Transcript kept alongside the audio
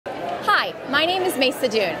Hi, my name is Mayss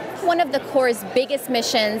Saadoon. One of the Corps' biggest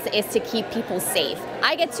missions is to keep people safe.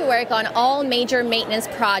 I get to work on all major maintenance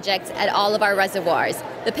projects at all of our reservoirs.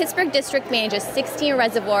 The Pittsburgh district manages 16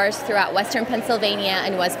 reservoirs throughout western Pennsylvania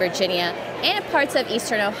and West Virginia and parts of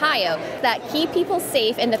eastern Ohio that keep people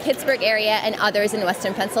safe in the Pittsburgh area and others in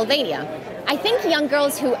western Pennsylvania. I think young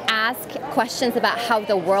girls who ask questions about how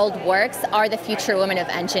the world works are the future women of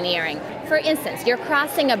engineering. For instance, you're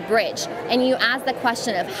crossing a bridge and you ask the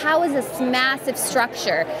question of how is this massive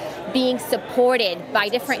structure being supported by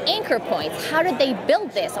different anchor points? How did they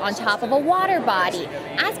build this on top of a water body?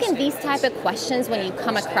 Asking these type of questions when you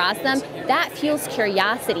come across them, that fuels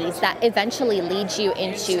curiosities that eventually leads you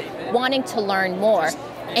into wanting to learn more.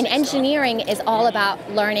 And engineering is all about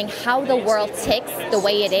learning how the world ticks the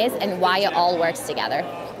way it is and why it all works together.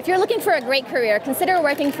 If you're looking for a great career, consider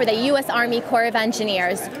working for the U.S. Army Corps of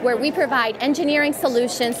Engineers, where we provide engineering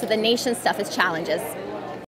solutions to the nation's toughest challenges.